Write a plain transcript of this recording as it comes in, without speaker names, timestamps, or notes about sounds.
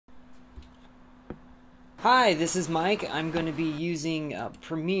Hi, this is Mike. I'm going to be using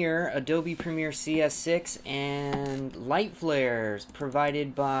Adobe Premiere CS6 and light flares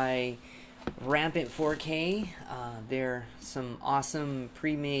provided by Rampant 4K. They're some awesome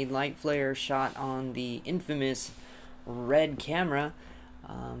pre-made light flares shot on the infamous Red camera.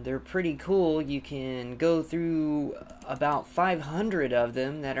 They're pretty cool. You can go through about 500 of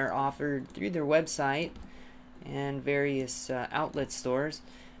them that are offered through their website and various outlet stores.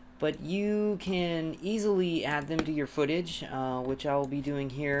 But you can easily add them to your footage, which I will be doing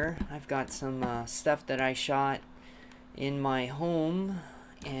here. I've got some stuff that I shot in my home,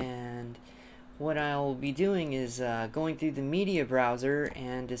 and what I'll be doing is going through the media browser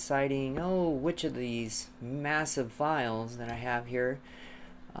and deciding, which of these massive files that I have here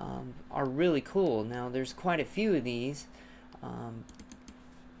are really cool. Now, there's quite a few of these.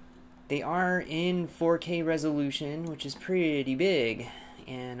 They are in 4K resolution, which is pretty big,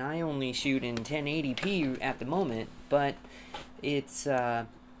 and I only shoot in 1080p at the moment, but it's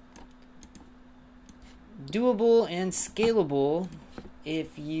doable and scalable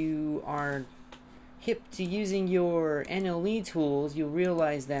if you are hip to using your NLE tools. You'll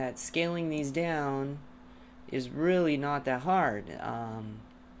realize that scaling these down is really not that hard,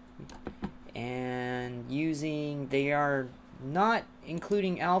 and they are not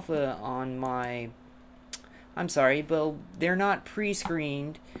including alpha on my, I'm sorry, but they're not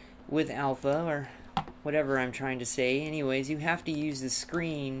pre-screened with alpha or whatever I'm trying to say. Anyways, you have to use the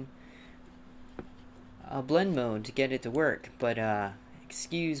screen blend mode to get it to work. But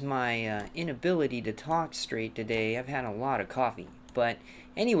excuse my inability to talk straight today. I've had a lot of coffee. But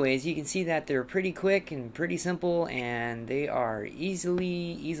anyways, you can see that they're pretty quick and pretty simple, and they are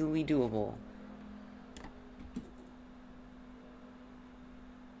easily doable.